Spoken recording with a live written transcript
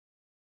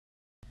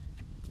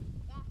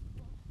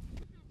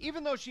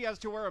Even though she has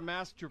to wear a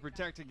mask to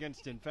protect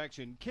against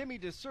infection,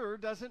 Kimmy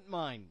doesn't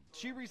mind.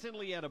 She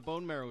recently had a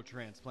bone marrow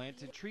transplant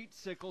to treat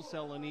sickle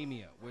cell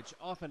anemia, which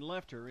often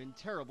left her in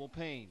terrible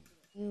pain.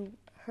 You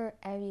hurt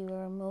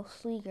everywhere,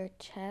 mostly your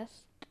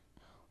chest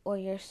or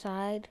your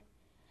side.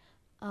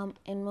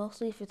 And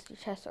mostly if it's your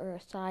chest or your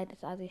side,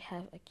 it's either you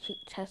have acute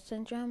chest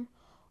syndrome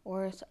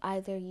or it's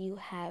either you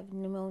have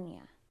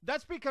pneumonia.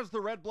 That's because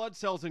the red blood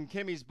cells in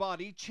Kimmy's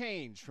body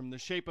change from the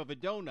shape of a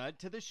donut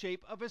to the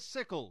shape of a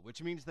sickle,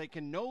 which means they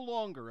can no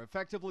longer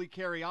effectively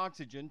carry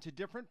oxygen to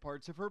different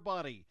parts of her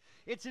body.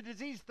 It's a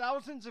disease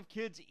thousands of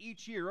kids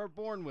each year are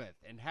born with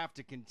and have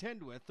to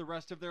contend with the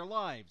rest of their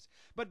lives.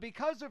 But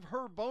because of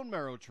her bone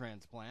marrow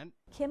transplant,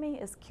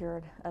 Kimmy is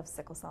cured of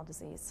sickle cell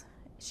disease.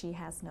 She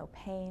has no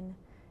pain.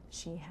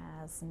 She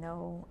has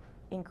no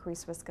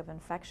increased risk of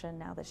infection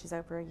now that she's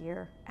over a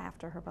year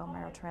after her bone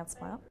marrow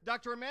transplant.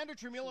 Dr. Amanda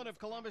Tremulin of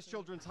Columbus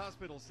Children's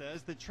Hospital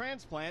says the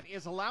transplant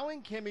is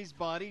allowing Kimmy's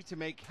body to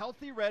make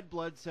healthy red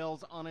blood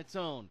cells on its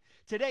own.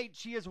 To date,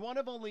 she is one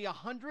of only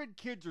 100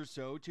 kids or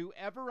so to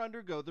ever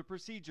undergo the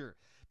procedure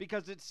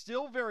because it's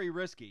still very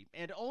risky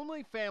and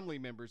only family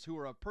members who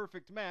are a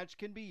perfect match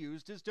can be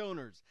used as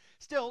donors.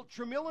 Still,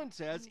 Tremulin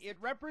says it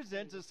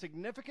represents a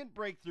significant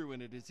breakthrough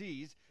in a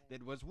disease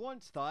that was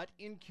once thought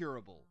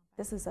incurable.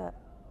 This is a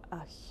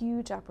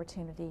huge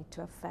opportunity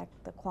to affect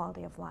the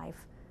quality of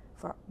life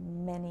for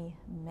many,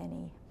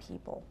 many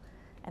people.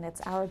 And it's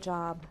our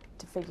job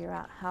to figure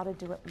out how to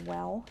do it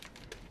well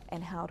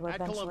and how to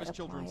eventually apply it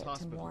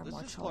to more and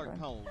more children. At Columbus Children's Hospital, this is Clark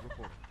Powell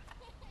reporting.